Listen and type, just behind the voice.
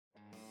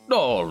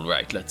All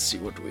right, let's see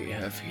what we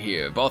have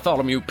here.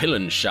 Bartholomew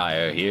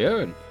Pillenshire here,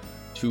 and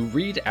to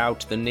read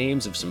out the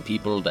names of some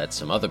people that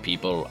some other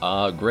people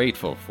are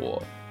grateful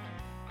for.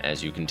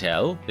 As you can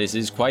tell, this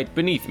is quite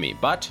beneath me,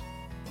 but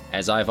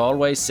as I've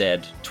always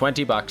said,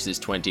 $20 is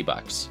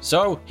 $20.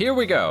 So here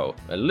we go,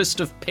 a list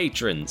of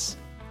patrons.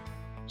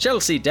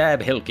 Chelsea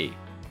Dab Hilke,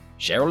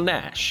 Cheryl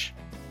Nash,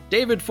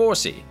 David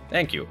Forsey,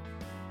 thank you,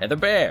 Heather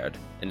Baird,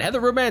 and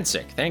Heather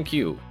Romancic, thank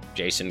you,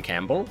 Jason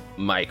Campbell,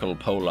 Michael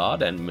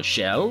Pollard, and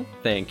Michelle,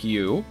 thank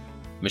you,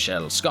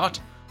 Michelle Scott,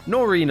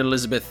 Noreen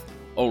Elizabeth,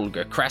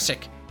 Olga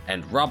Krasik,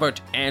 and Robert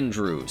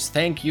Andrews,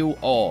 thank you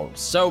all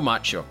so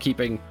much. You're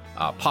keeping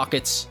our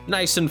pockets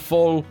nice and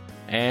full,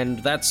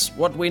 and that's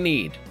what we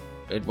need.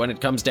 When it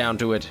comes down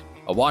to it,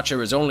 a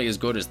watcher is only as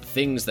good as the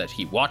things that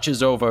he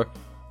watches over,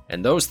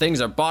 and those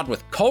things are bought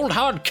with cold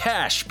hard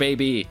cash,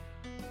 baby.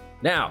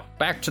 Now,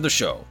 back to the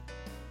show.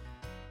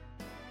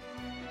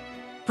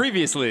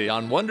 Previously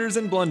on Wonders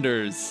and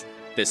Blunders.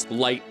 This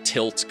light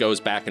tilt goes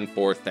back and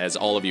forth as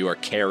all of you are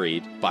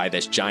carried by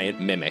this giant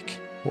mimic.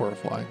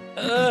 Horrifying.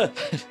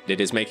 It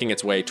is making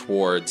its way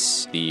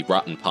towards the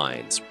Rotten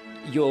Pines.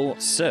 Your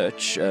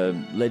search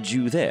led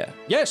you there.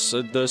 Yes,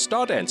 the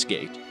Stardance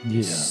Gate.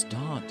 Yeah.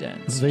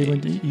 Stardance.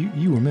 Valen, Gate.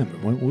 you remember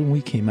when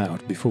we came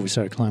out before we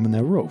started climbing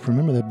that rope?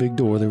 Remember that big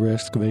door they were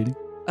excavating?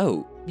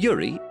 Oh,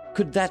 Yuri,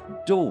 could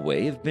that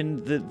doorway have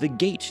been the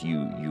gate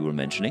you were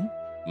mentioning?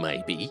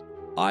 Maybe.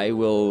 I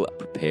will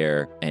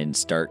prepare and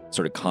start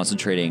sort of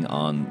concentrating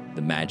on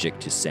the magic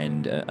to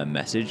send a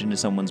message into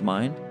someone's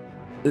mind.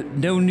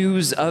 No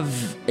news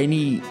of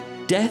any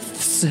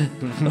deaths?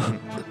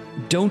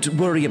 Don't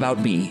worry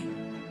about me.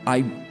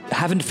 I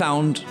haven't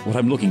found what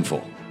I'm looking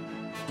for.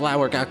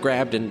 Flower got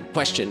grabbed and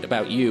questioned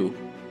about you.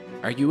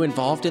 Are you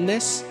involved in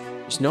this?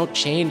 There's no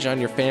change on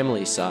your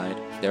family's side.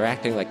 They're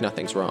acting like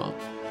nothing's wrong.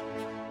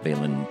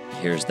 Valen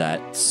hears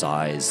that,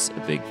 sighs a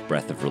big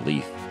breath of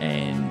relief,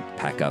 and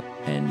pack up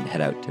and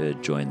head out to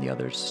join the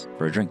others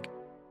for a drink.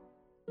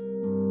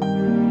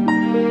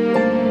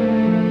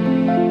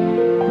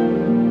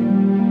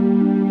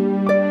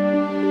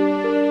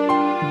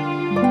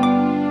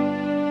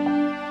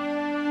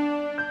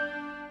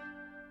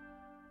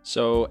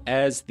 So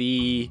as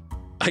I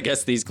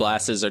guess these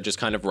glasses are just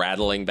kind of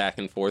rattling back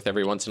and forth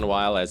every once in a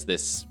while as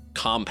this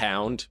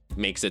compound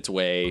makes its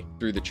way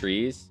through the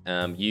trees.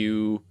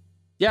 You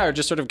are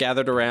just sort of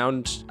gathered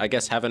around, I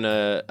guess, having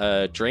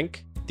a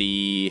drink.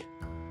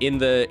 In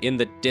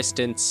the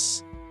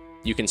distance,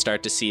 you can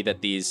start to see that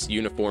these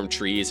uniform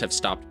trees have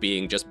stopped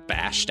being just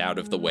bashed out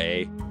of the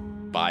way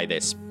by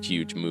this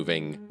huge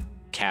moving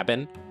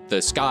cabin.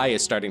 The sky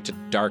is starting to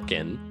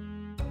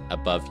darken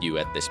above you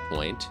at this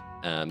point.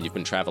 You've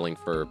been traveling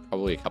for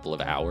probably a couple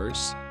of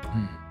hours.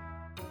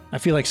 I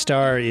feel like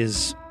Star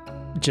is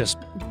just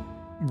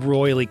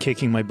royally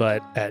kicking my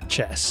butt at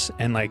chess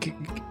and like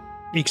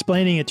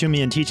explaining it to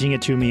me and teaching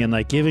it to me and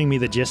like giving me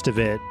the gist of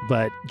it,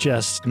 but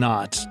just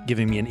not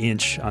giving me an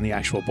inch on the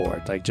actual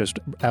board, like just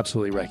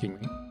absolutely wrecking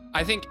me.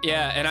 I think,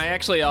 yeah, and I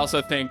actually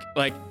also think,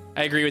 like,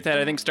 I agree with that.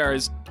 I think Star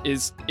is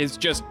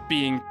just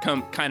being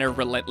kind of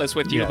relentless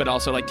with you, but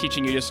also like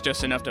teaching you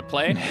just enough to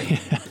play.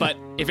 But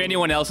if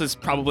anyone else is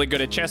probably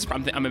good at chess,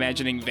 I'm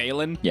imagining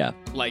Valen. Yeah.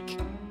 Like,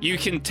 you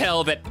can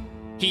tell that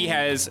he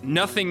has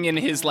nothing in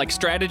his like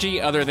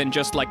strategy other than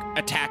just like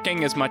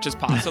attacking as much as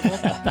possible.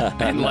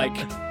 And like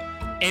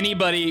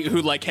anybody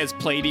who like has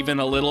played even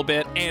a little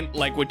bit and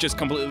like would just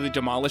completely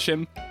demolish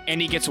him,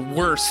 and he gets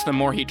worse the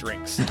more he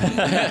drinks.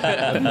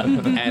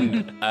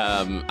 And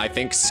I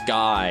think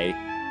Sky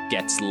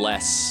gets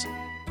less,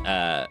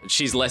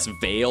 she's less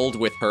veiled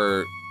with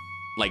her,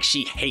 like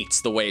she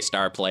hates the way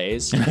Star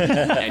plays.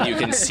 And you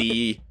can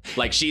see,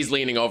 like she's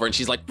leaning over and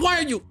she's like, why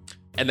are you?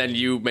 And then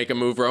you make a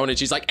move, Rowan, and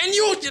she's like, and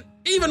you,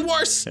 even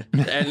worse. And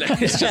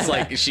it's just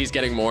like, she's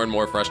getting more and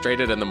more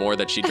frustrated, and the more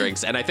that she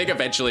drinks. And I think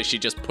eventually she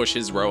just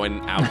pushes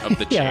Rowan out of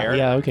the chair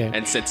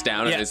and sits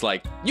down and is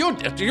like, you're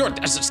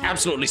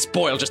absolutely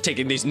spoiled just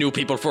taking these new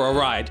people for a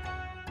ride.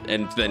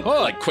 And then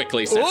like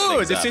quickly sets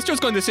things the up. sister's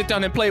going to sit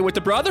down and play with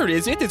the brother,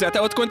 is it? Is that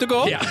how it's going to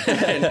go? Yeah.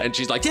 and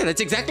she's like, yeah,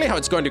 that's exactly how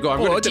it's going to go. I'm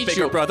going to teach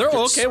bigger you. brother.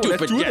 Okay, well,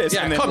 let's do this.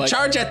 Yeah, And then, come like,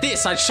 charge at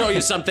this. I'll show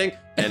you something.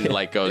 And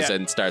like goes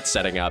and starts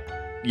setting up.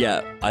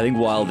 Yeah, I think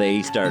while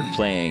they start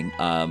playing,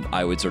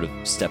 I would sort of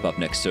step up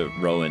next to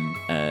Rowan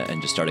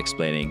and just start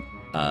explaining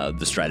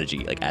the strategy,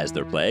 like as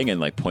they're playing, and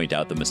like point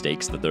out the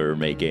mistakes that they're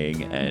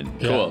making. And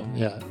Cool.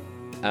 Yeah.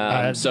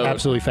 I'm so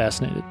absolutely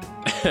fascinated.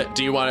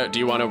 do you want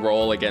to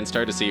roll against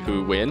her to see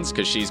who wins?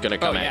 Because she's going to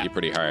come at you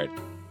pretty hard.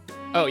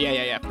 Oh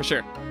yeah, for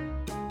sure.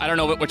 I don't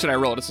know what should I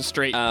roll. It's a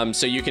straight.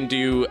 So you can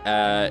do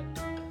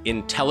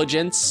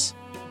intelligence.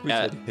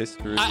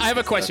 History. I have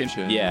a question.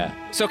 Yeah.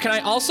 So can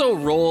I also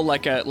roll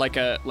like a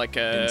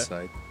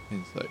Insight.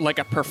 like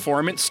a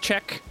performance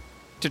check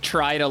to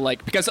try to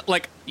like, because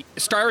like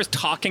Star is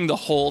talking the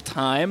whole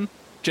time,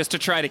 just to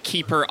try to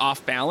keep her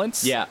off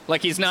balance. Yeah.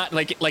 Like he's not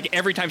like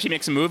every time she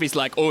makes a move, he's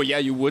like, oh yeah,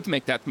 you would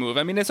make that move.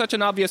 I mean, it's such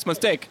an obvious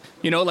mistake.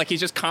 Like he's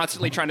just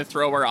constantly trying to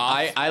throw her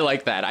off. I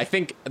like that. I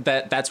think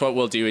that's what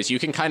we'll do is you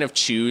can kind of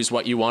choose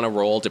what you want to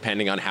roll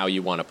depending on how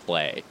you want to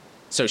play.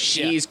 So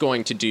she's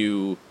going to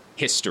do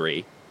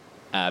history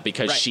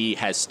because she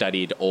has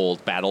studied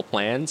old battle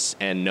plans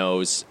and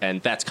knows,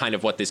 and that's kind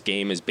of what this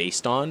game is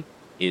based on.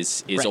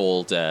 Is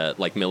old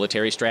like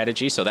military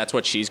strategy, so that's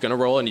what she's going to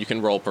roll, and you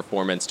can roll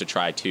performance to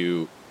try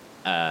to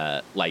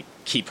like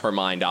keep her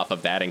mind off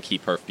of that and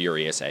keep her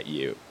furious at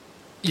you.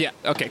 Yeah.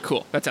 Okay.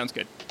 Cool. That sounds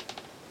good.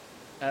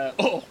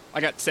 I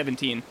got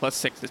 17 plus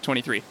 6 is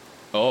 23.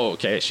 Oh,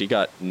 okay. She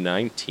got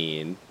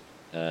 19.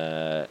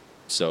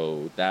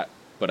 So that,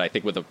 but I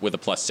think with a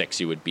plus 6,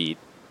 you would beat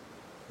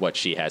what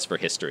she has for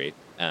history.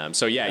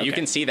 So yeah, you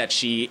can see that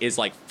she is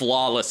like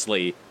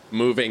flawlessly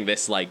moving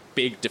this like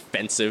big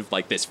defensive,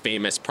 like this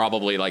famous,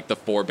 probably like the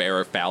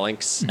forebearer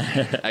phalanx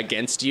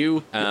against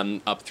you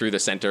up through the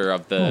center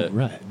of the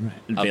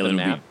Valen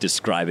map. would be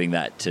describing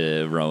that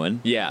to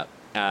Rowan. Yeah,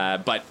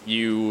 but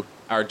you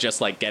are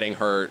just like getting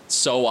her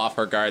so off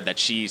her guard that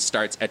she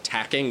starts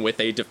attacking with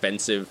a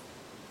defensive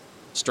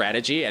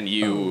strategy, and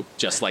you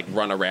just like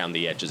run around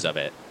the edges of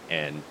it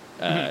and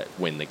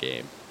win the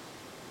game.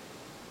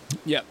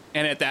 Yep.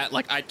 And at that,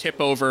 like I tip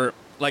over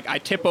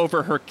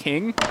her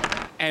king,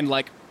 and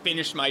like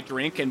finish my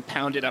drink and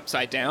pound it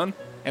upside down,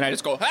 and I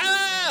just go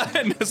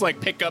and just like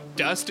pick up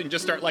Dust and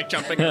just start like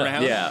jumping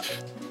around. Yeah.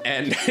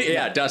 And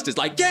Dust is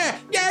like,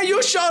 yeah,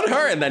 you shot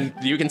her. And then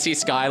you can see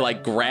Sky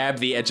like grab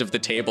the edge of the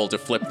table to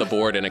flip the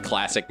board in a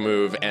classic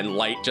move, and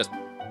Light just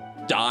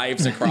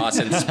dives across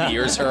and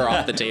spears her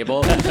off the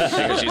table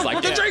because she's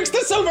like, the drink's the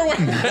silverware.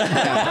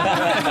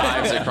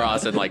 Dives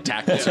across and like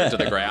tackles her to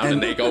the ground,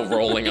 and they go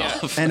rolling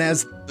off. And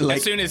as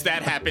soon as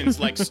that happens,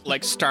 like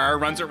Star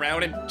runs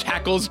around and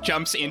tackles,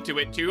 jumps into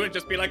it too, and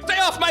just be like, stay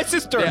off my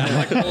sister. Yeah. And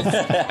like pulls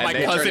my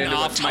they cousin turn into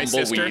off a my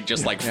sister. tumbleweed,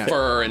 just like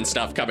fur and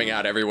stuff coming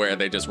out everywhere.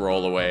 They just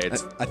roll away.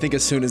 I think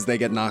as soon as they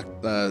get knocked,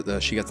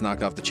 she gets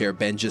knocked off the chair,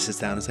 Ben just sits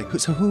down and is like,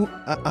 who?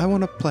 I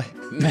want to play.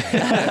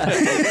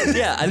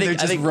 Yeah, I They're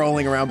just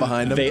rolling around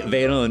behind him.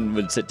 Valen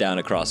would sit down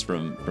across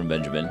from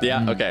Benjamin.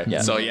 Yeah, okay.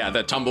 Yeah. So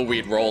the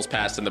tumbleweed rolls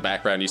past in the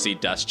background. You see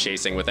Dust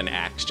chasing with an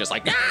axe, just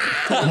like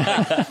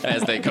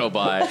as they go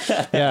by.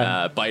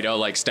 Yeah. Bido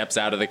like steps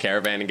out of the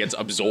caravan and gets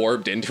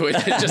absorbed into it,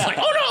 just like,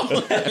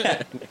 oh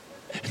no!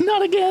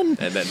 Not again.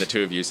 And then the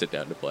two of you sit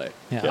down to play.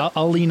 Yeah,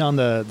 I'll lean on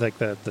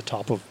the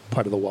top of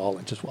part of the wall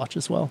and just watch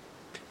as well.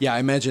 Yeah, I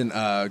imagine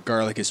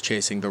Garlic is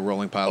chasing the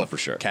rolling pile of for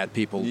sure. cat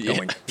people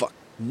going fuck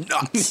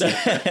nuts.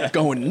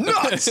 Going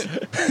nuts.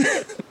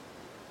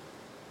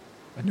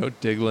 I know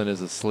Diglin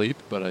is asleep,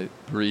 but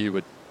Bree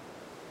would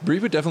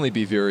definitely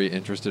be very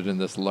interested in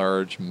this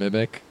large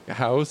mimic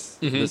house,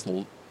 this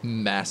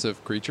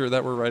massive creature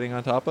that we're riding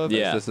on top of.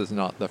 Yeah. This is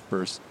not the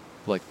first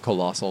like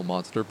colossal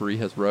monster Bree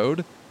has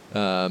rode,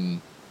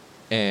 and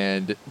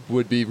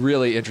would be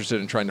really interested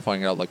in trying to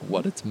find out like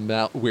what its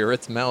mouth, where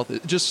its mouth is,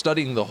 just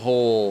studying the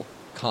whole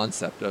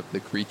concept of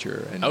the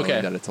creature and knowing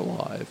that it's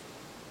alive.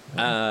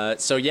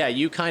 So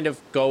you kind of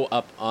go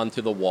up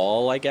onto the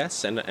wall, I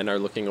guess, and are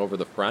looking over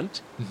the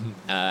front.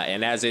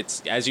 And as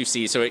you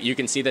see, so you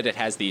can see that it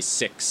has these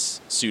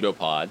 6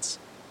 pseudopods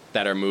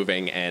that are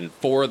moving, and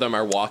 4 of them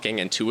are walking,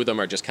 and 2 of them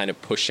are just kind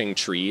of pushing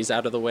trees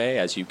out of the way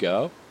as you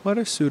go. What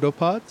are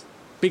pseudopods?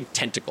 Big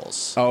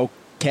tentacles.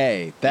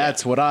 Okay,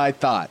 that's what I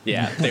thought.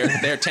 Yeah,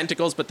 they're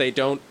tentacles, but they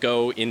don't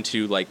go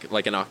into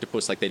like an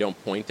octopus. Like they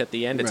don't point at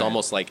the end. It's Right.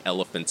 almost like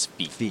elephant's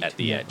feet at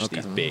the edge. okay.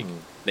 These big.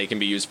 They can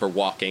be used for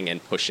walking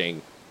and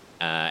pushing,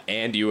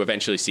 and you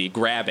eventually see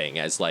grabbing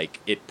as like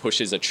it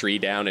pushes a tree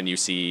down, and you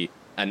see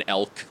an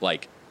elk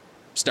like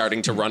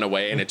starting to run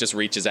away, and it just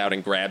reaches out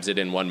and grabs it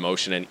in one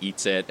motion and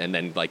eats it, and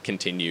then like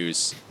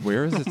continues.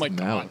 Where is its my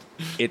mouth?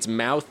 Its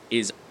mouth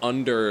is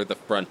under the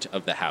front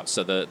of the house.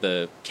 So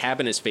the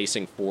cabin is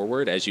facing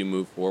forward as you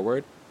move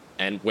forward.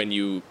 And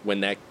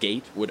when that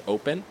gate would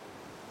open,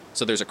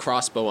 so there's a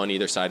crossbow on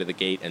either side of the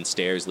gate and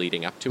stairs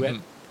leading up to it.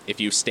 If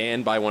you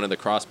stand by one of the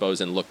crossbows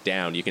and look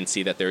down, you can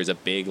see that there is a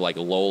big like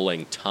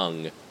lolling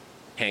tongue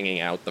hanging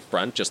out the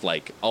front, just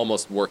like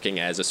almost working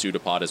as a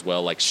pseudopod as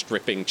well, like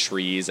stripping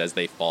trees as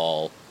they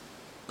fall.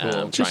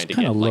 Trying Just to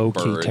kind get of like low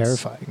key birds.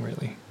 terrifying,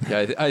 really.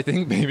 Yeah, I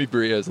think maybe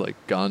Bree has like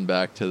gone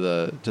back to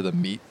the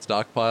meat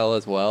stockpile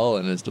as well,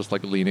 and is just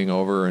like leaning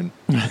over and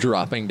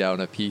dropping down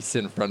a piece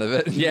in front of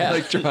it. Yeah.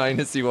 Like trying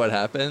to see what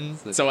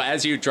happens. So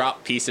as you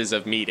drop pieces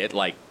of meat, it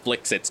like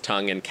flicks its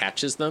tongue and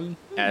catches them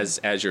as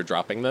you're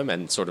dropping them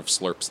and sort of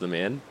slurps them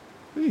in.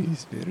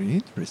 He's a very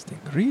interesting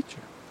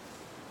creature.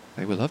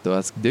 I will have to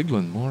ask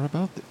Diglin more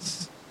about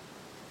this.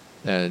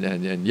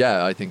 And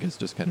yeah, I think it's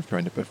just kind of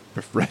trying to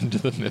befriend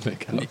the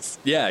mimic house.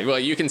 Yeah, well,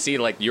 you can see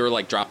like you're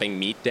like dropping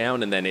meat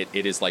down, and then it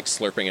is like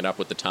slurping it up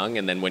with the tongue,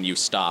 and then when you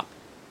stop,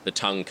 the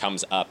tongue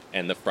comes up,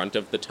 and the front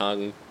of the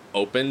tongue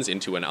opens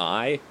into an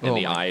eye, and Oh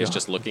the my eye is God.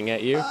 just looking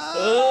at you.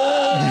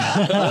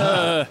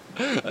 I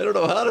don't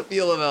know how to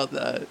feel about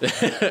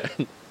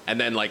that. And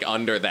then, like,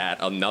 under that,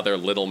 another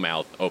little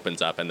mouth opens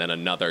up, and then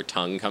another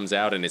tongue comes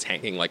out and is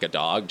hanging like a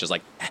dog, just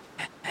like...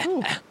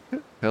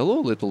 Hello,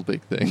 little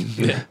big thing.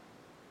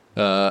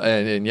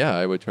 And yeah,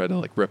 I would try to,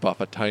 like, rip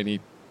off a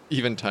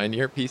even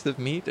tinier piece of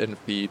meat and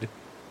feed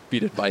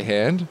it by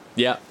hand.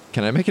 Yeah.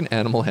 Can I make an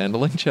animal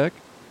handling check?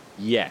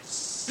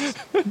 Yes.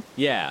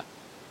 Yeah.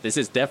 This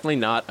is definitely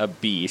not a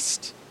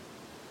beast,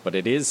 but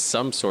it is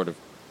some sort of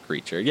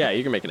creature. Yeah,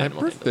 you can make an I'm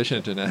animal handling.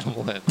 proficient in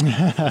animal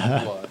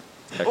handling.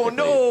 Oh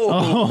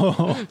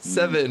no!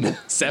 7.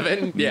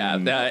 7?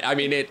 Yeah. I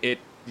mean,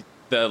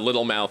 the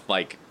little mouth,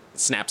 like,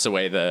 snaps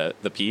away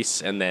the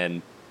piece, and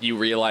then you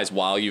realize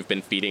while you've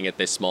been feeding it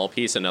this small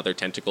piece, another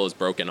tentacle is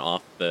broken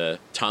off the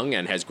tongue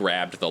and has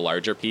grabbed the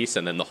larger piece,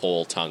 and then the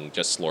whole tongue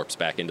just slurps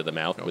back into the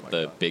mouth with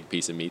the big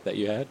piece of meat that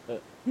you had.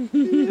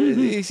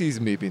 This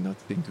is maybe not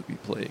the thing to be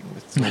playing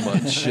with so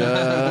much.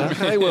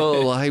 I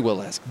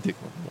will ask Diglin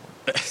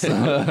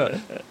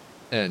more.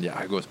 And yeah,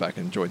 I goes back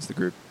and joins the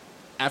group.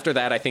 After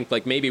that, I think,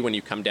 like, maybe when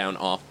you come down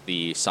off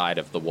the side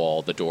of the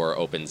wall, the door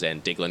opens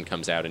and Diglin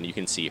comes out, and you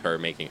can see her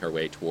making her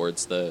way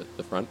towards the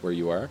front where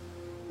you are.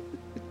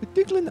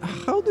 Diglin,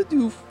 how did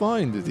you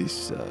find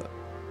this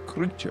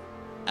creature?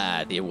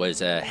 There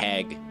was a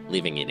hag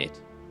living in it.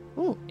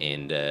 Oh.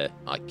 And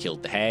I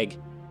killed the hag,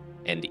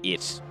 and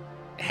it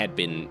had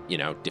been,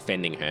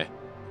 defending her.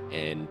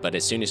 But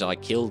as soon as I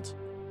killed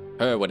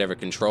her, whatever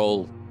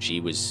control she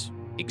was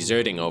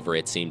exerting over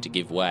it seemed to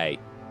give way.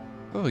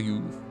 Oh,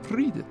 you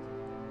freed it.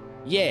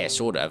 Yeah,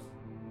 sort of.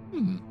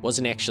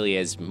 Wasn't actually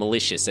as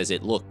malicious as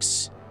it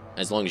looks.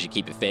 As long as you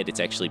keep it fed,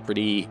 it's actually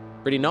pretty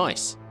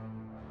nice.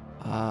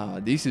 Ah,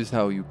 this is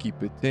how you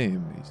keep it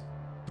tame, is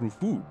through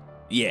food.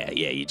 Yeah,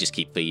 you just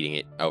keep feeding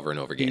it over and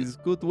over again. It's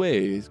good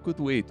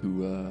way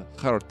to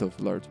heart of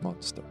large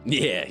monster.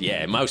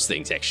 Yeah, most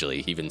things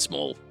actually, even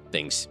small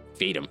things,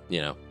 feed them,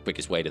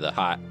 quickest way to the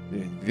heart.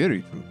 Yeah,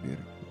 very true, very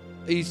true.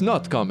 It's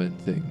not common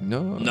thing,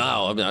 no?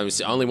 No, it was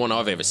the only one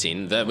I've ever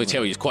seen. That would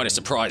tell you, it's quite a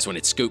surprise when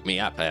it scooped me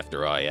up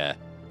after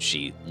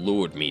she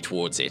lured me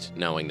towards it,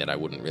 knowing that I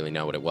wouldn't really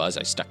know what it was.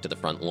 I stuck to the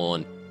front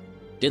lawn.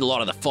 Did a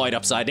lot of the fight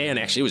upside down,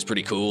 actually. It was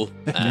pretty cool.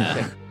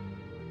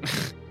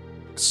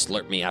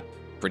 Slurped me up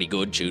pretty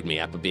good, chewed me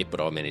up a bit, but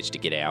I managed to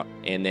get out.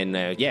 And then,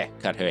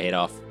 cut her head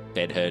off,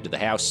 fed her to the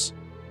house.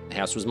 The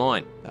house was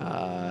mine.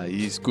 Ah,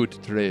 it's good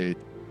trade.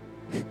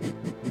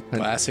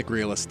 Classic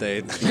real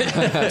estate.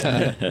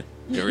 The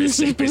real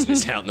estate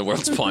business out in the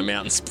World's Pine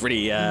Mountains,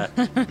 pretty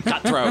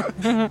cutthroat.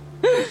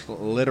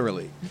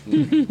 Literally.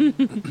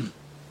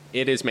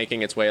 It is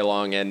making its way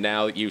along, and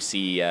now you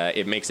see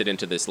it makes it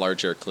into this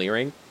larger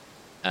clearing.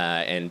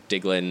 And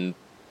Diglin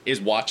is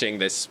watching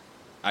this,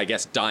 I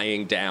guess,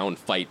 dying down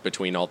fight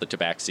between all the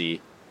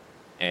tabaxi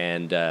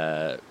and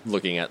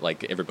looking at,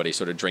 like, everybody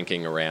sort of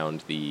drinking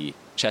around the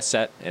chess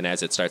set. And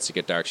as it starts to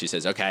get dark, she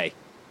says, "Okay,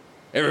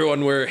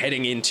 everyone, we're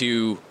heading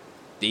into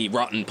the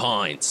Rotten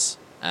Pines.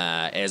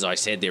 As I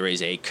said, there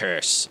is a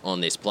curse on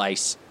this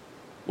place.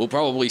 We'll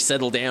probably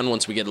settle down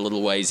once we get a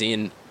little ways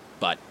in,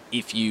 but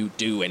if you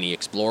do any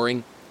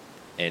exploring,"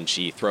 and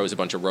she throws a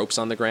bunch of ropes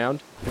on the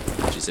ground,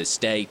 she says,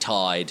 "stay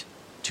tied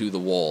to the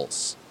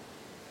walls.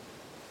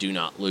 Do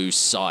not lose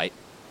sight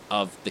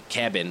of the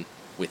cabin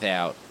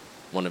without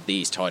one of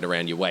these tied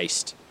around your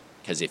waist,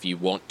 because if you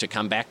want to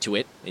come back to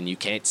it and you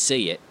can't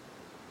see it,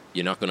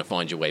 you're not going to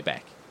find your way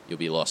back. You'll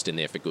be lost in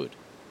there for good.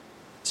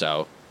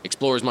 So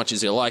explore as much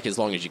as you like, as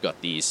long as you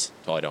got these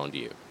tied onto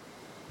you."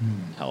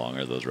 How long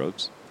are those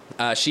ropes?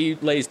 She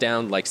lays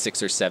down like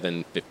 6 or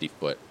 7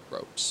 50-foot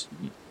ropes.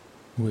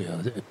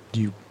 Well,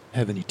 do you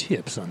have any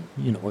tips on,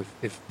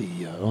 if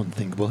the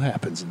unthinkable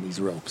happens and these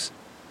ropes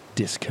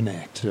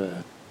disconnect?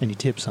 Any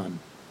tips on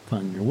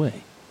finding your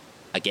way?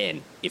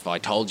 Again, if I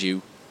told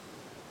you,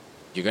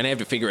 you're going to have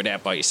to figure it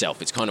out by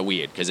yourself. It's kind of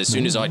weird, because as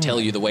soon as I tell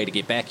you the way to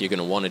get back, you're going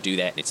to want to do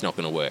that, and it's not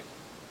going to work.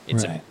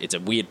 It's a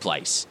weird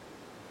place.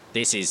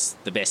 This is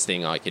the best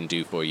thing I can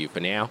do for you for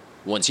now.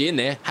 Once you're in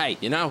there, hey,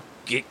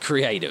 get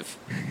creative.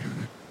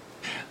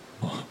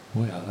 Well,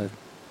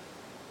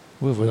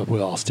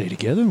 we'll all stay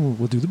together, and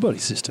we'll do the buddy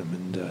system,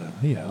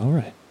 and, all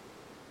right.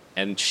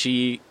 And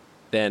she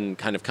then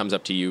kind of comes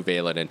up to you,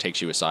 Valen, and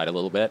takes you aside a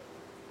little bit.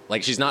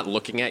 Like, she's not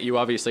looking at you,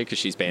 obviously, because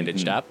she's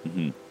bandaged up,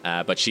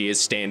 but she is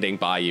standing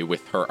by you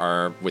with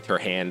her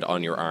hand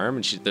on your arm,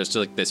 and there's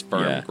like this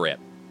firm grip.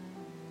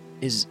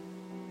 Is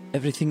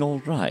everything all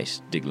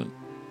right, Diglin?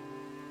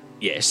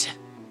 Yes.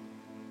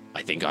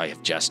 I think I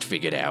have just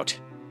figured out,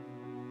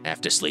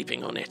 after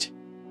sleeping on it,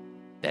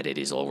 that it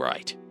is all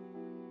right.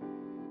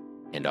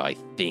 And I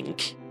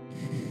think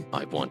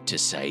I want to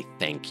say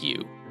thank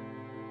you.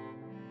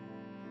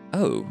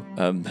 Oh,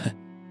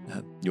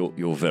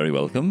 you're very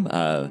welcome.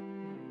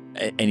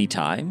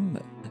 Anytime.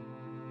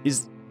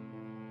 This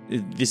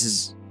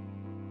is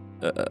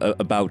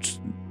about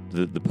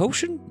the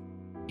potion?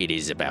 It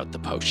is about the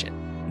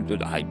potion.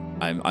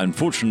 I'm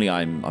unfortunately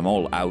I'm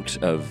all out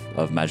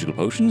of magical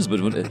potions,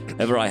 but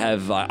whenever I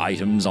have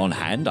items on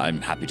hand,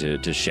 I'm happy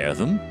to share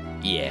them.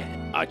 Yeah,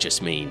 I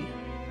just mean,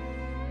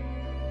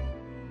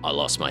 I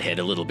lost my head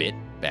a little bit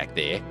back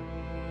there.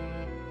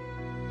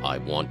 I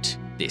want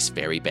this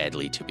very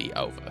badly to be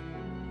over.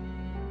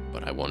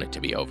 But I want it to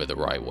be over the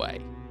right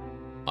way.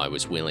 I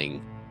was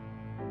willing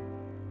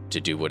to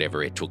do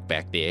whatever it took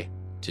back there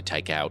to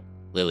take out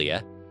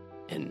Lilia,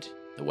 and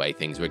the way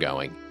things were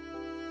going,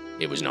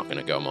 it was not going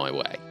to go my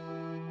way.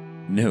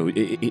 No,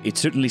 it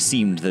certainly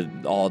seemed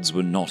that the odds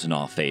were not in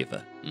our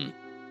favor.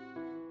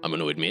 I'm going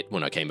to admit,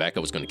 when I came back, I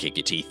was going to kick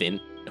your teeth in.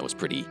 I was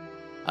pretty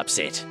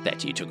upset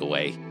that you took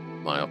away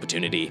my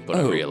opportunity, but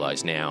I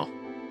realize now,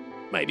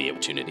 maybe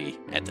opportunity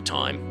at the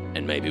time,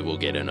 and maybe we'll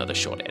get another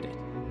shot at it.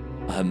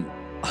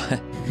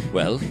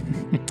 Well,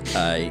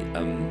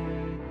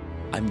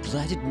 I'm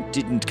glad it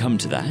didn't come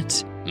to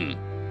that.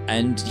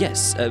 And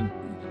yes,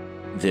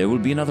 there will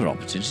be another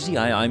opportunity.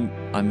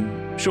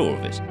 I'm sure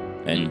of it,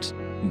 and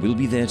we'll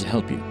be there to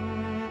help you.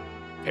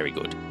 Very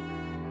good.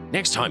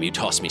 Next time you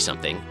toss me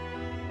something,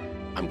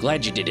 I'm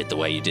glad you did it the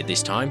way you did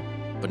this time,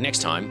 but next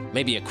time,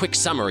 maybe a quick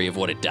summary of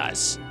what it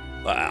does.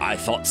 I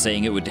thought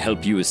saying it would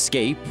help you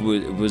escape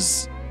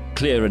was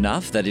clear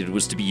enough that it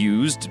was to be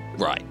used.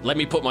 Right, let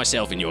me put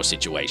myself in your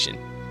situation.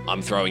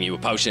 I'm throwing you a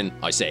potion,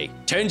 I say,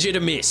 turns you to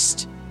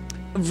mist.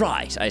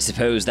 Right, I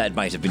suppose that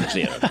might have been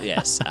clearer.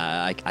 Yes,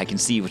 I can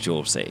see what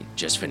you're saying.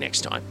 Just for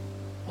next time.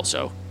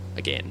 Also,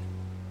 again,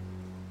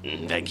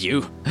 thank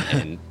you.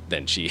 And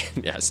then she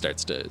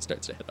starts to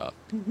head off.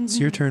 It's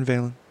your turn,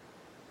 Valen.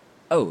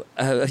 Oh,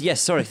 yes,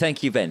 sorry,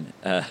 thank you, Ben.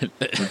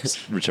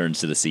 Returns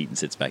to the seat and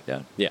sits back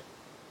down. Yeah.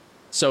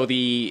 So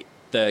the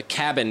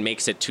cabin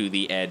makes it to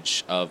the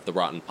edge of the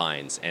Rotten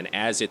Pines, and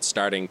as it's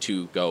starting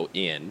to go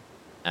in,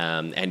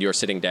 and you're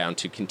sitting down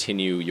to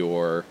continue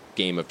your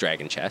game of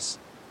Dragon Chess,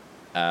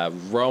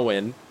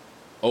 Rowan,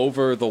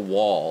 over the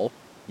wall,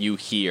 you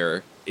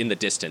hear in the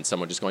distance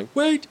someone just going,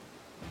 "Wait!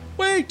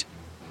 Wait!"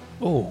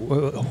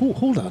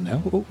 Hold on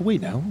now.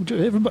 Wait now.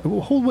 Everybody,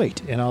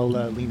 wait. And I'll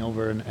lean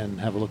over and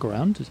have a look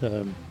around.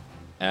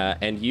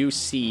 And you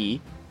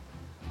see,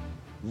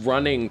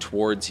 running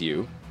towards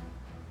you,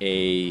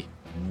 a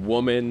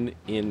woman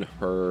in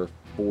her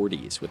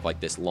 40s with like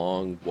this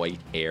long white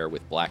hair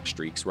with black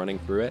streaks running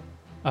through it.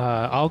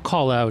 I'll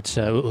call out,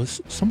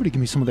 somebody give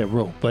me some of that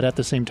rope. But at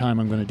the same time,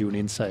 I'm going to do an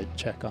insight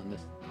check on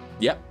this.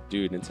 Yep,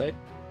 do an insight.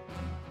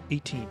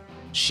 18.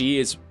 She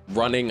is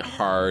running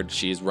hard.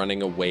 She is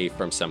running away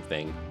from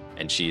something,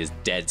 and she is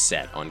dead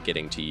set on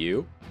getting to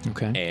you.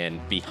 Okay.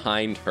 And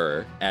behind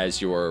her,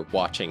 as you're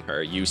watching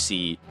her, you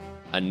see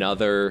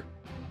another,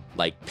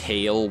 like,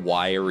 pale,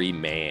 wiry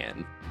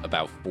man,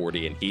 about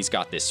 40, and he's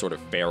got this sort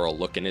of feral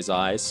look in his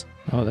eyes.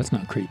 Oh, that's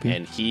not creepy.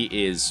 And he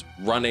is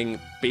running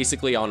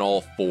basically on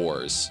all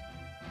fours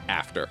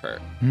after her.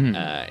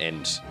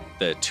 And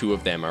the two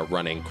of them are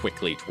running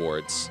quickly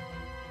towards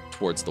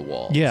the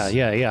walls.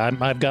 Yeah.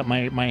 I've got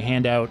my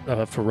hand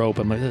out for rope.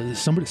 I'm like,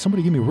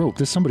 somebody give me rope.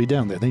 There's somebody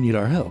down there. They need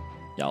our help.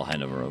 Yeah, I'll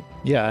hand over rope.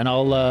 Yeah, and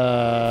I'll...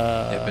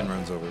 Ben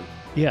runs over.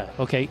 Yeah,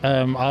 okay.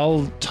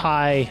 I'll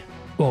tie...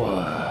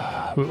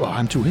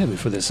 I'm too heavy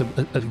for this.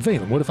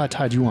 Valen, what if I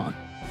tied you on?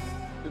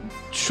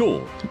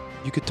 Sure.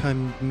 You could tie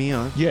me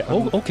on. Yeah,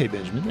 okay,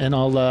 Benjamin. And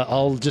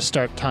I'll just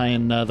start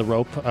tying the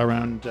rope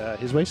around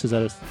his waist. Is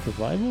that a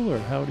survival, or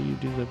how do you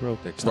do the rope?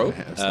 Rope?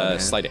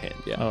 Sleight of hand,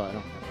 yeah. Oh, I don't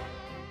know.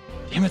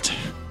 Damn it.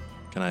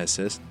 Can I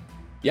assist?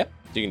 Yep,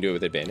 you can do it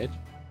with advantage.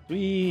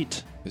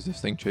 Sweet. Is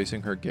this thing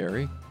chasing her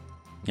Gary?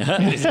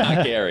 It's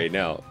not Gary,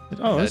 no.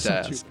 Oh, that's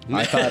not too...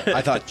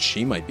 I thought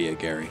she might be a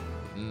Gary.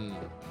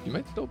 You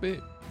might still be.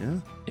 Yeah.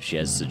 If she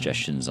has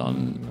suggestions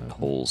on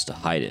holes to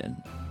hide in.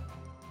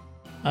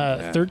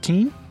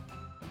 13?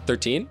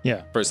 13?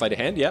 Yeah. For a sleight of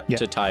hand, yep. Yeah.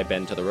 To tie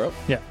Ben to the rope.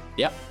 Yeah.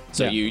 Yep.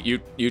 So Yeah.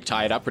 you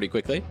tie it up pretty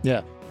quickly.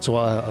 Yeah. So,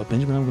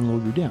 Benjamin, I'm going to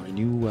lower you down, and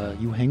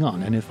you hang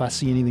on. And if I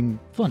see anything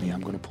funny,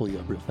 I'm going to pull you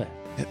up real fast.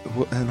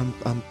 And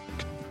I'm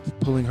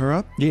pulling her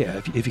up?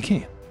 Yeah, if you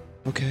can.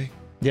 Okay.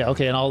 Yeah,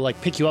 okay, and I'll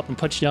like pick you up and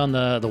put you on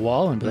the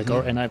wall and be like,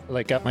 and I've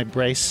like got my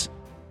brace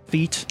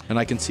feet. And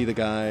I can see the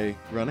guy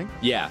running?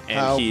 Yeah. And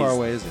How far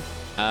away is he?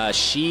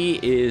 She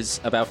is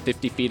about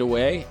 50 feet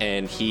away,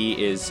 and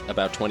he is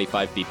about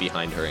 25 feet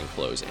behind her and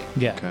closing.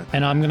 Yeah. Okay.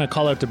 And I'm going to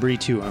call out to Bree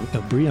too.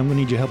 Bree, I'm going to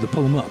need your help to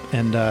pull him up.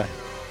 And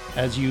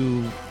as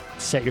you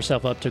set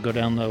yourself up to go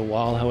down the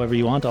wall however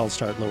you want, I'll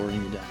start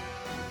lowering you down.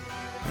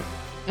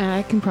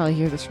 I can probably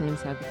hear this from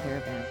inside the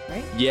caravan,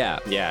 right? Yeah.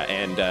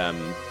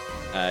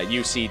 And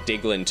you see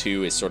Diglin,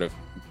 too, is sort of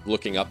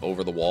looking up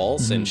over the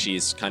walls, and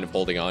she's kind of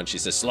holding on. She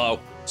says,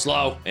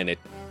 slow, and it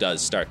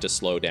does start to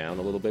slow down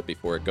a little bit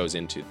before it goes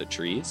into the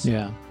trees.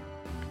 Yeah.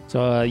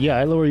 So,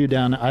 I lower you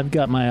down. I've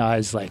got my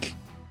eyes, like,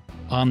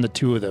 on the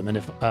two of them. And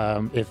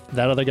if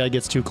that other guy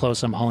gets too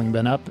close, I'm hauling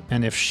Ben up.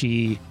 And if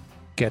she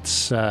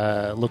gets,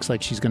 looks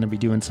like she's going to be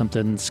doing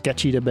something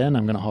sketchy to Ben,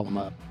 I'm going to haul him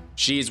up.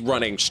 She's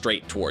running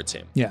straight towards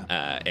him. Yeah.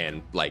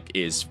 And, like,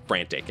 is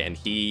frantic. And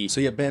he...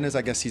 So, yeah, Ben is,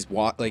 I guess he's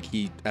once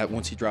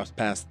he drops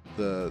past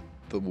the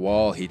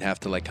wall, he'd have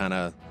to, like, kind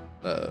of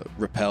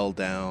rappel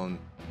down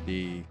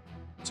the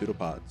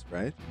pseudopods,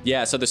 right?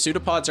 Yeah, so the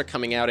pseudopods are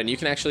coming out, and you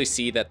can actually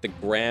see that the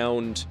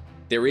ground,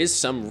 there is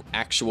some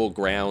actual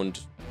ground,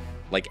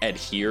 like,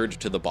 adhered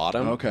to the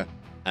bottom. Okay.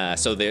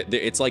 So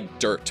it's like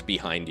dirt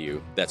behind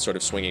you that's sort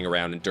of swinging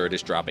around, and dirt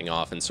is dropping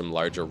off and some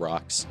larger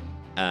rocks.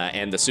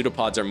 And the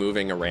pseudopods are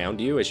moving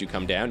around you as you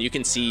come down. You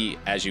can see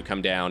as you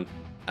come down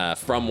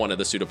from one of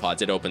the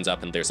pseudopods, it opens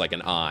up and there's like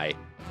an eye,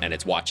 and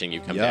it's watching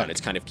you come down.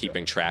 It's kind of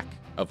keeping track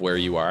of where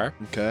you are.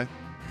 Okay.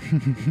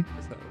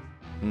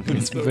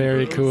 It's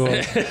very cool.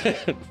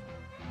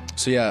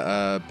 So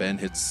yeah, Ben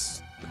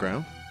hits the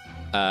ground.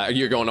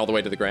 You're going all the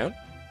way to the ground?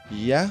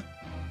 Yeah.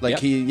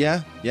 Like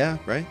Yep. yeah,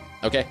 right?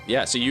 Okay,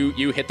 yeah, so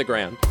you hit the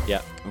ground,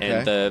 yeah. Okay.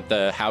 And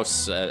the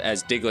house,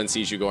 as Diglin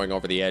sees you going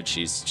over the edge,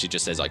 she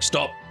just says, like,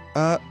 stop.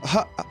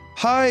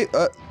 Hi,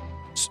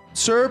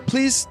 sir,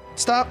 please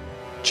stop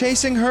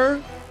chasing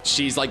her.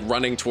 She's, like,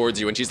 running towards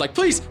you, and she's like,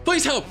 please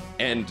help!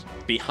 And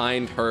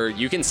behind her,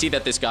 you can see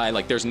that this guy,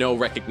 like, there's no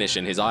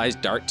recognition. His eyes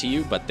dart to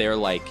you, but they're,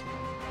 like,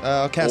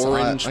 I'll cast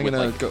orange I'm with,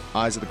 gonna like- go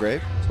Eyes of the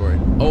Grave. Sorry.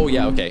 oh,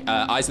 yeah, okay.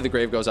 Eyes of the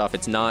Grave goes off.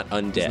 It's not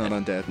undead. It's not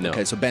undead. No.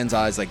 Okay, so Ben's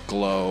eyes, like,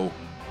 glow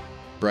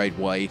bright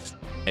white.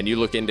 And you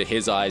look into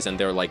his eyes, and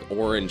they're, like,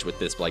 orange with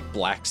this, like,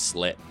 black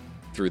slit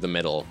through the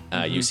middle.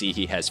 You see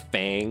he has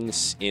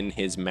fangs in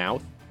his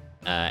mouth,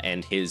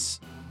 and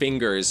his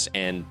fingers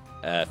and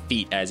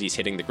feet as he's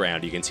hitting the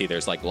ground. You can see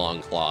there's like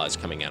long claws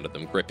coming out of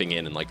them, gripping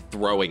in and like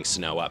throwing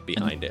snow up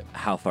behind it.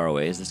 How far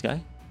away is this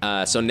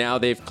guy? So now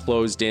they've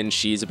closed in.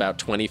 She's about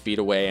 20 feet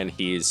away, and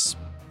he's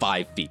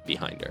 5 feet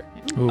behind her.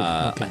 Ooh,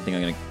 I okay. think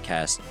I'm gonna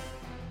cast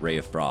Ray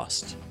of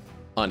Frost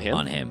On him?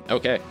 on him.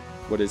 Okay.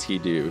 What does he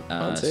do?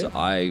 So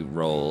I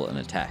roll an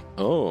attack.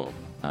 Oh.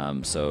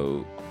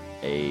 So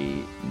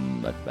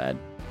that's bad.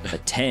 A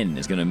 10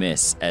 is gonna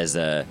miss as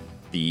the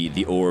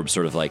orb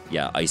sort of like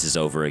ices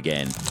over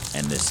again,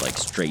 and this like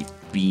straight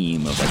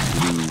beam of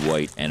like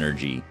blue-white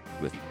energy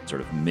with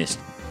sort of mist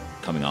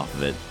coming off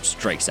of it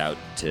strikes out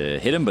to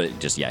hit him, but it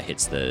just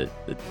hits the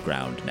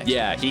ground next to him.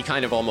 Yeah, he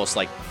kind of almost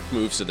like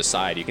moves to the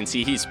side. You can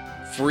see he's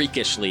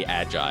freakishly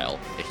agile.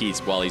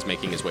 While he's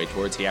making his way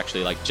towards, he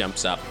actually like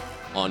jumps up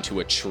onto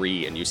a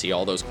tree, and you see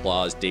all those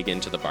claws dig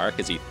into the bark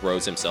as he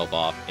throws himself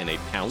off in a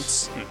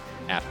pounce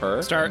at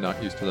her. I'm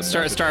not used to the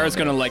Star is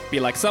gonna like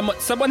be like,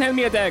 someone hand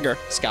me a dagger.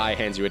 Sky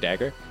hands you a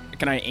dagger.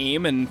 Can I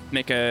aim and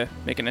make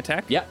an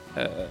attack? Yeah.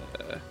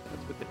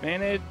 That's with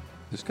advantage.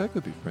 This guy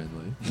could be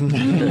friendly.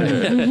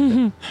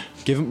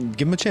 Give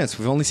him a chance.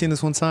 We've only seen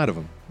this one side of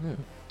him. Yeah.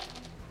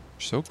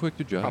 So quick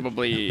to judge.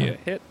 Probably a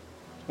hit.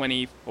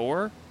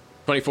 24.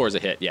 24 is a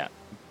hit, yeah.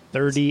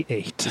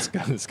 38.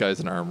 This guy's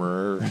an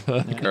armorer,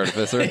 like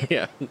artificer.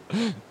 Yeah.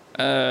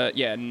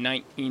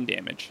 19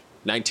 damage.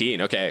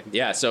 19, okay.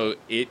 Yeah, so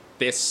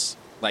this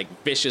like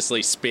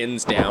viciously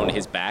spins down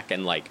his back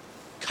and like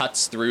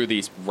cuts through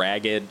these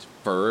ragged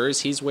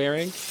furs he's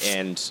wearing,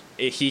 and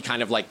he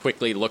kind of like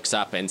quickly looks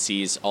up and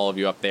sees all of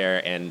you up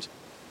there and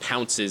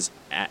pounces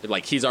at,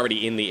 like, he's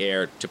already in the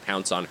air to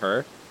pounce on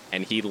her,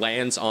 and he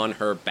lands on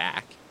her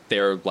back.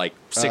 They're like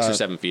 6 or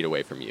 7 feet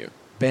away from you.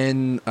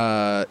 Ben,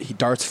 he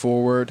darts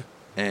forward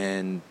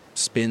and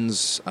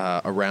spins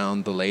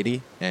around the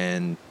lady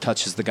and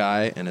touches the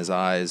guy, and his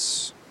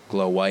eyes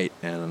glow white,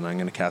 and I'm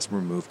going to cast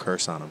Remove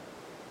Curse on him.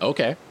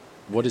 Okay.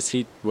 What is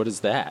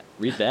that?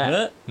 Read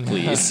that,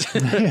 please.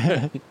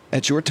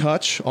 At your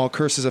touch, all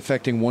curses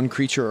affecting one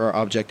creature or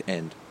object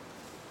end.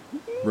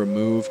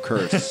 Remove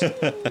Curse. He's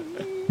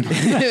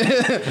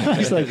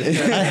like,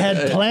 I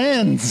had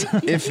plans.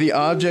 If the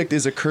object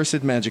is a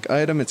cursed magic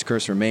item, its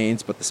curse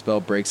remains, but the spell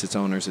breaks its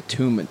owner's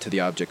attunement to the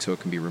object so it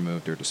can be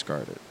removed or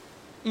discarded.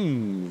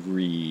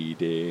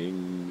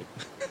 Reading.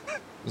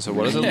 So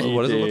what does it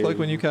look like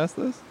when you cast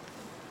this?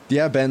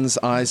 Yeah, Ben's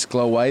eyes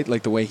glow white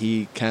like the way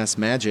he casts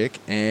magic,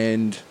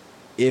 and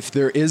if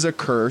there is a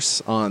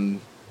curse on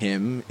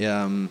him,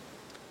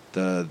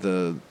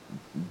 the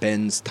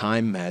Ben's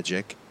time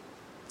magic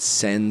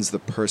sends the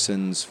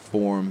person's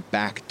form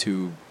back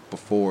to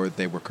before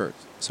they were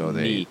cursed. So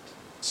they Neat.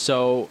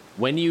 So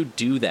when you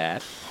do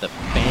that, the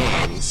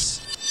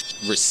fangs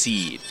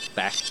recede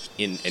back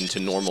into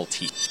normal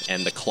teeth,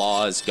 and the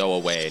claws go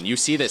away, and you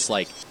see this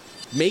like,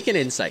 make an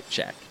insight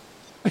check.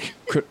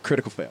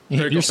 critical fail.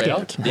 You're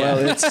fail? scared. Yeah.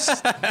 Well, it's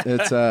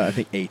I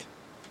think 8.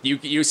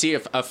 You see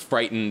a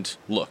frightened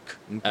look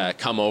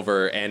come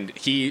over, and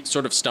he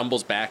sort of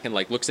stumbles back and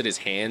like looks at his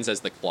hands as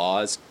the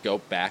claws go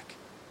back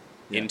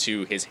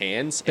into his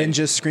hands. Ben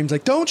just screams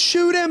like, "Don't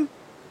shoot him!"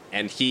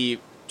 And he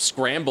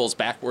scrambles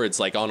backwards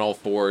like on all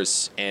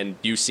fours, and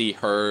you see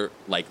her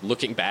like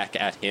looking back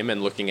at him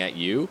and looking at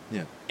you.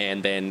 Yeah.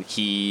 And then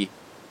he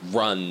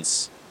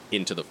runs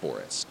into the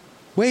forest.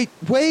 Wait,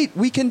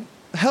 we can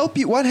help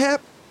you. What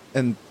happened?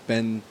 And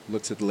Ben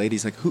looks at the lady.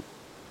 He's like,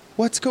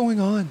 what's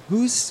going on?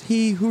 Who's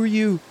he? Who are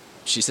you?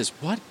 She says,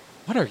 What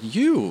are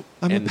you?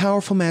 I'm And- a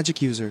powerful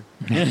magic user.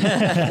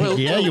 Well,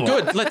 Yeah, you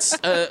good. Let's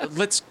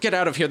get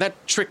out of here.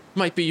 That trick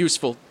might be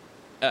useful.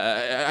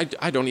 I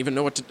don't even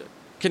know what to.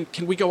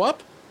 Can we go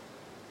up?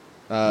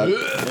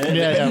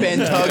 Yeah. Ben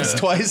tugs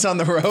twice on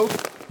the rope.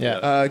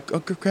 Yeah.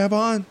 Grab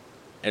on.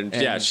 And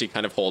yeah, she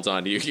kind of holds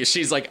on to you.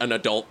 She's like an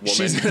adult woman.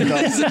 She's an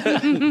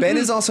adult. Ben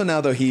is also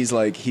now, though, he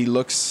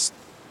looks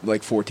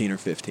like 14 or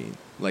 15.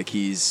 Like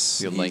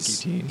he's a lanky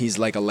teen. He's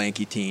like a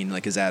lanky teen.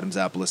 Like his Adam's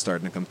apple is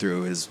starting to come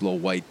through. His little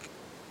white,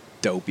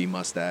 dopey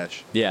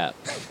mustache. Yeah.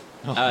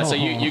 So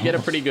you get a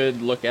pretty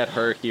good look at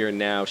her here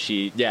now.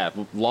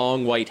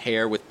 Long white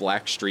hair with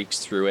black streaks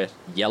through it,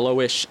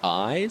 yellowish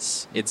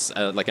eyes. It's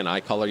like an eye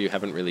color you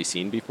haven't really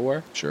seen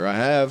before. Sure, I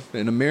have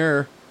in a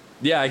mirror.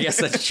 Yeah, I guess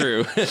that's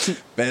true.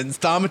 Ben's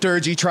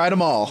thaumaturgy tried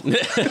them all.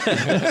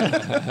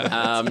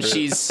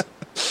 She's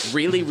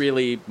really,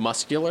 really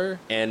muscular,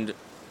 and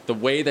the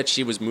way that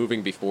she was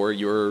moving before,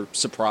 you're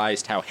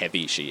surprised how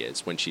heavy she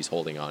is when she's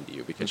holding on to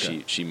you because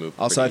she moved.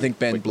 Also, I think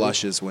Ben quickly.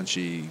 blushes when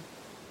she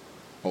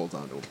holds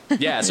on to him.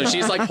 Yeah, so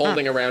she's like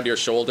holding around your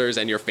shoulders,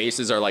 and your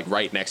faces are like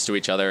right next to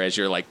each other as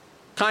you're like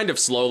kind of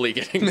slowly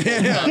getting pulled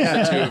up,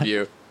 the two of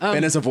you.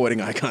 Ben is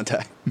avoiding eye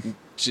contact.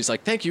 She's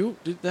like, "Thank you.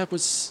 That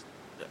was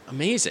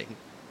amazing."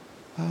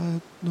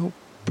 No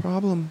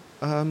problem.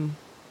 I'm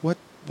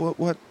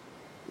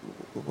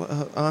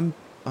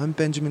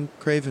Benjamin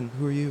Craven.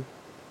 Who are you?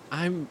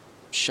 I'm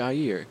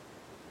Shair.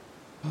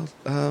 Well,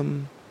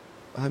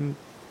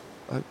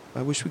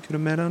 I wish we could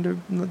have met under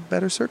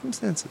better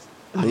circumstances.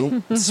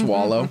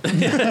 Swallow.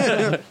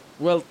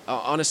 Well,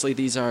 honestly,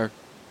 these are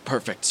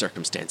perfect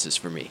circumstances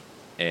for me.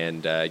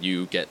 And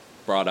you get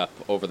brought up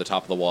over the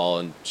top of the wall,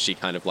 and she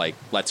kind of like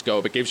lets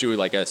go, but gives you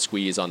like a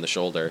squeeze on the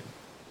shoulder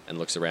and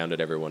looks around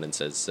at everyone and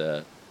says,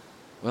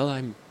 well,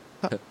 I'm...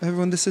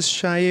 Everyone, this is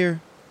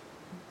Shair.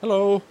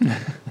 Hello.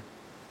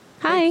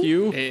 Hi.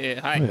 You?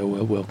 Hi.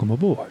 Well, welcome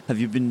aboard. Have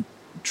you been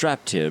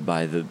trapped here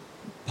by the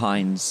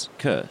Pine's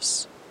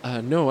curse?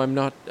 No, I'm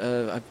not.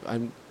 I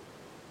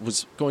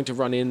was going to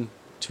run in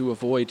to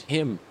avoid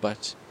him,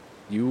 but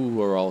you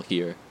were all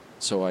here,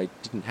 so I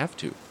didn't have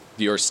to.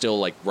 You're still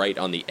like right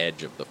on the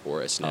edge of the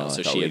forest now, Oh, I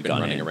so thought she had we'd been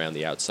gone running in. around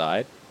the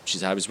outside. She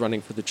said, I was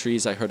running for the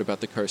trees. I heard about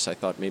the curse. I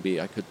thought maybe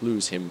I could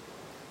lose him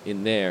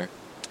in there.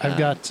 I've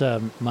got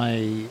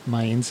my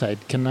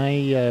insight. Can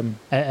I,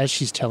 as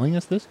she's telling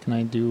us this, can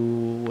I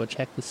do a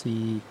check to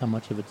see how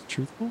much of it's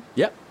truthful?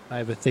 Yep. I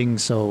have a thing,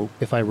 so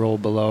if I roll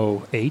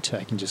below 8,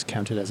 I can just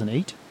count it as an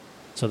 8.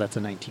 So that's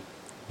a 19.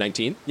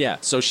 19? Yeah.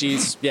 So she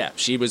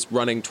was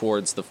running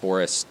towards the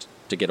forest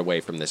to get away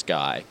from this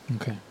guy.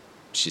 Okay.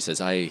 She says,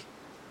 I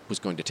was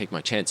going to take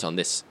my chance on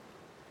this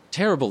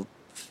terrible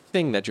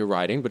thing that you're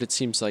riding, but it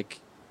seems like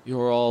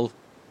are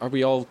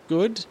we all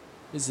good?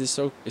 Is this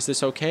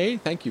okay?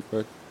 Thank you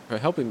for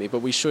helping me, but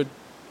we should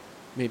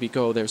maybe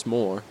go. There's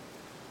more.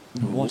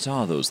 What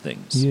are those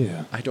things?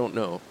 Yeah. I don't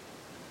know.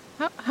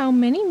 How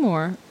many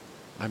more?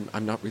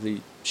 I'm not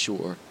really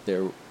sure.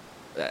 There are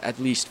at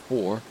least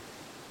 4.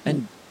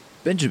 And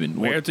Benjamin,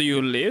 Where do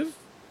you live?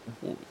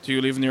 Do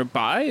you live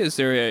nearby? Is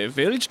there a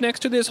village next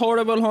to this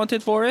horrible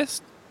haunted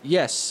forest?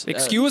 Yes.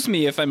 Excuse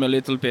me if I'm a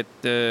little bit,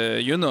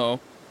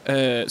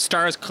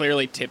 Star is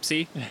clearly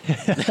tipsy.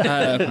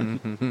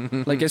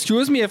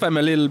 Excuse me if I'm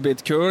a little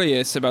bit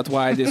curious about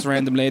why this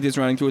random lady is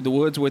running through the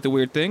woods with a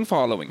weird thing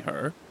following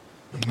her.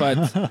 But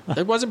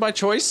it wasn't by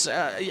choice.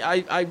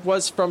 I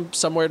was from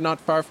somewhere not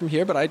far from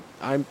here, but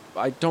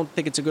I don't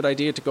think it's a good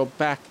idea to go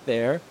back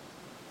there.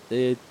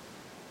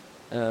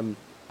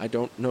 I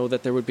don't know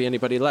that there would be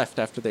anybody left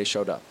after they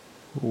showed up.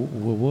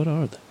 What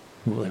are they?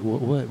 Like,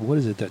 what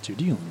is it that you're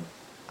dealing with?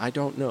 I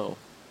don't know.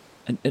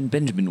 and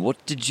Benjamin,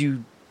 what did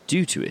you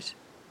do to it?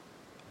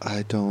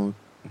 I don't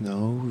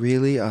know,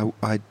 really.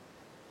 I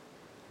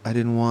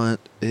didn't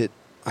want it.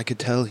 I could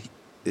tell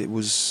he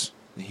was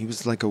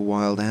like a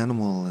wild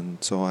animal,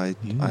 and so I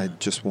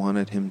just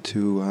wanted him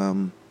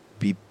to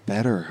be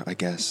better, I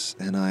guess.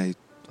 And I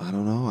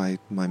don't know.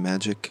 My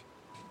magic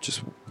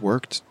just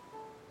worked.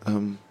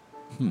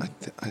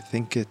 I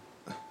think it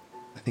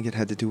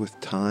had to do with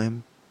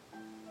time.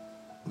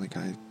 Like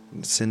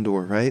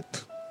Sindor,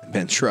 right?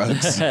 Ben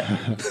shrugs.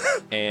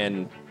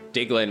 And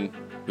Diglin,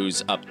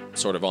 who's up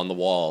sort of on the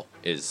wall,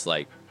 is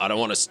like, I don't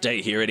want to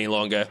stay here any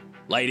longer.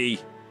 Lady,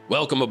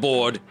 welcome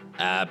aboard,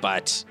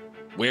 but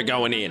we're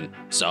going in,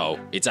 so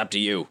it's up to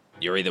you.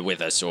 You're either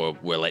with us or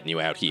we're letting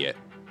you out here.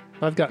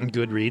 I've gotten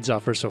good reads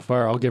off her so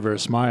far. I'll give her a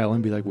smile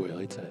and be like, well,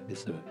 it's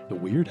a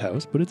weird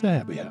house, but it's a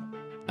happy house.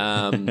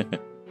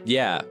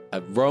 Yeah,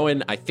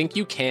 Rowan, I think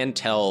you can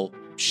tell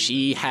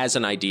she has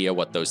an idea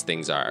what those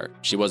things are.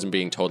 She wasn't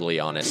being totally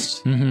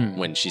honest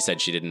when she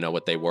said she didn't know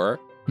what they were.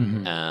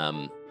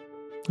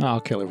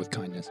 I'll kill her with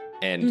kindness.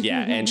 And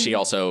yeah, and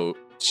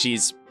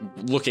she's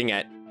looking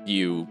at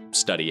you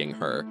studying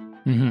her.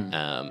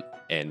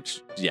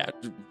 And yeah,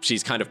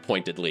 she's kind of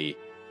pointedly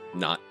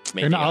not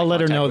making And I'll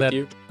let her know that,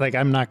 you. like,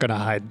 I'm not going to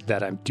hide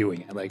that I'm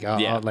doing it. Like,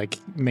 I'll like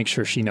make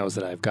sure she knows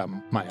that I've got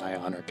my eye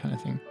on her, kind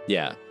of thing.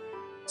 Yeah.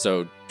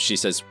 So she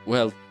says,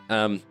 well,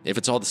 if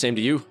it's all the same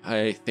to you,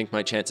 I think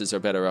my chances are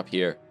better up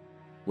here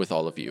with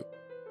all of you.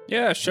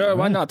 yeah, sure,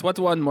 why not? What's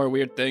one more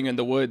weird thing in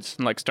the woods?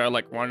 And Star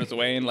wanders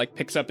away and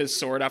picks up his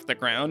sword off the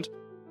ground,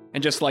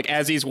 and just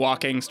as he's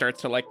walking,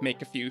 starts to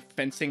make a few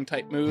fencing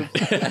type moves.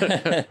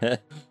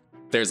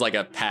 There's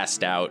a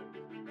passed out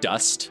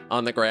dust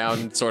on the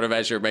ground, sort of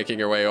as you're making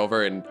your way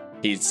over, and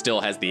he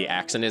still has the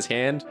axe in his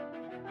hand.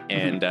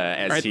 And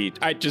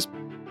I just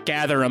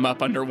gather him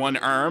up under one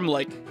arm,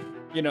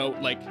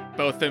 like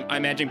I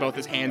imagine both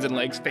his hands and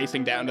legs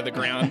facing down to the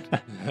ground,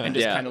 and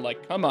just Yeah. kind of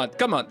like, come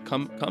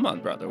on,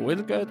 brother,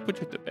 we'll go put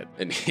you to bed.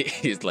 And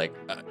he's like,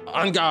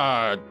 on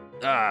guard.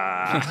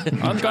 Ah. On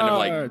kind of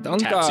guard, like on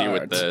taps you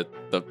with guard.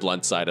 the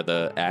blunt side of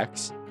the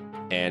axe.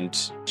 And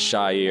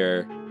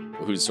Shair,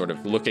 who's sort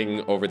of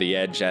looking over the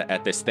edge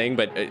at this thing,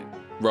 but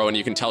Rowan,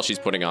 you can tell she's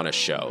putting on a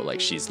show. Like,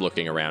 she's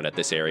looking around at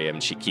this area,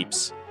 and she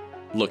keeps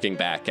looking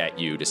back at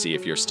you to see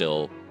if you're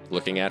still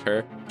looking at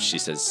her. She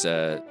says,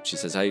 I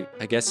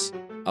guess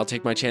I'll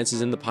take my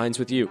chances in the pines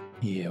with you.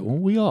 Yeah, well,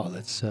 we are.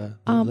 Let's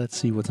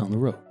see what's on the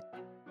road.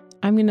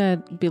 I'm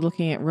gonna be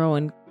looking at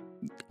Rowan.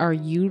 Are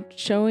you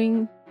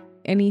showing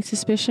any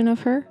suspicion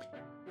of her?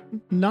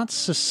 Not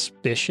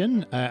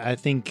suspicion. I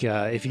think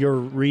if you're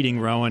reading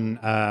Rowan,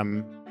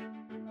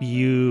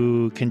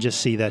 you can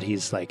just see that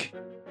he's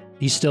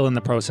still in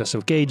the process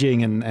of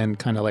gauging and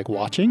kind of like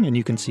watching, and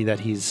you can see that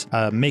he's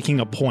making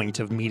a point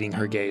of meeting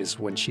her gaze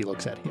when she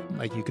looks at him.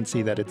 Like, you can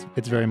see that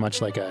it's very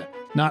much like a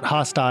not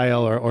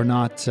hostile or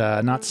not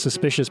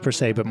suspicious per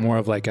se, but more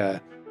of like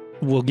a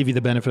we'll give you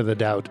the benefit of the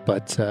doubt,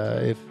 but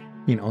if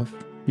you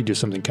do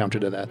something counter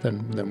to that,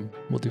 then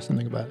we'll do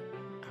something about it.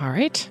 All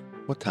right.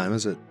 What time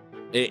is it?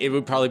 It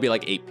would probably be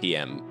like 8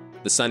 p.m.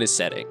 The sun is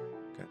setting.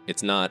 Okay.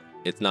 It's not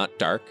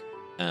dark,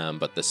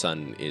 but the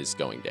sun is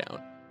going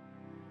down.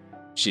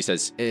 She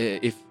says,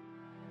 if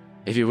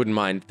you wouldn't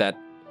mind, that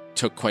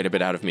took quite a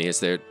bit out of me. Is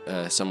there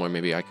somewhere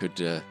maybe I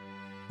could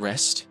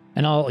rest?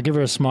 And I'll give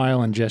her a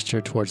smile and gesture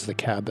towards the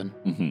cabin.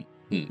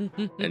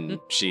 Mm-hmm. And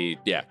she,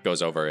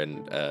 goes over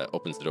and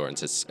opens the door and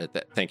says,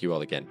 thank you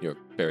all again. You're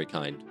very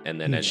kind.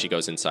 And then as she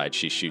goes inside,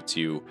 she shoots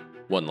you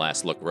one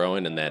last look,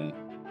 Rowan, and then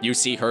you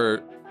see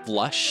her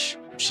flush.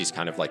 She's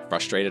kind of like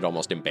frustrated,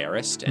 almost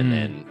embarrassed, and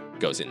then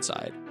goes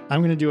inside.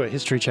 I'm going to do a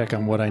history check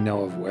on what I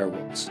know of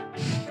werewolves.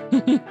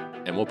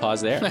 And we'll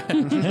pause there.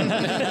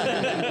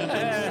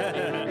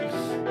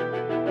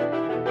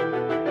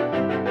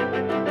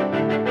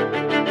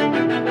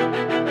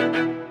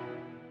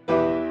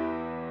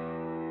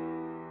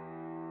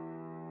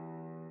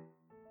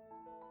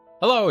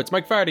 Hello, it's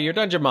Mike Friday, your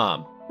Dungeon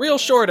Mom. Real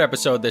short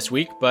episode this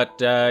week,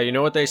 but you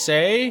know what they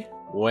say?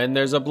 When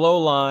there's a blow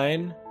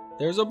line,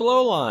 there's a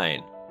blow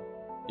line.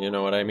 You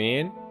know what I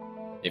mean?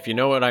 If you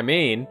know what I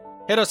mean,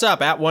 hit us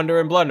up at Wonder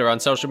and Blunder on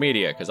social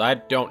media, because I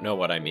don't know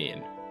what I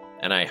mean.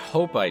 And I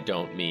hope I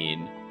don't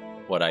mean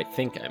what I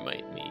think I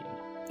might mean.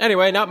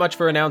 Anyway, not much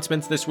for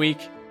announcements this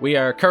week. We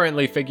are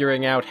currently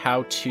figuring out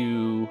how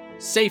to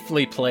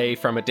safely play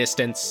from a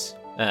distance.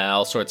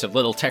 All sorts of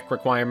little tech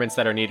requirements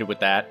that are needed with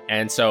that.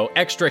 And so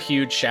extra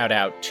huge shout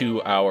out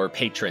to our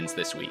patrons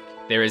this week.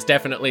 There is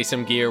definitely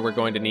some gear we're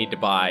going to need to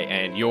buy,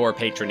 and your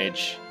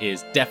patronage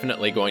is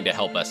definitely going to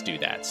help us do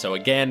that. So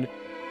again,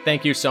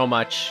 thank you so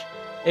much.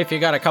 If you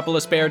got a couple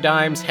of spare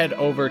dimes, head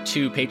over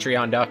to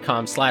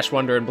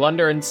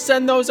patreon.com/wonderandblunder and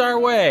send those our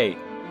way.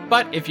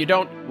 But if you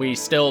don't, we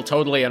still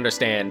totally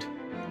understand.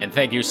 And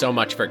thank you so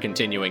much for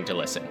continuing to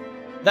listen.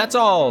 That's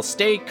all.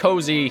 Stay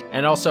cozy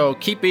and also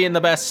keep being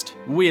the best.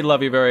 We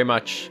love you very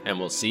much, and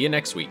we'll see you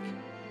next week.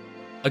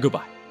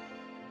 Goodbye.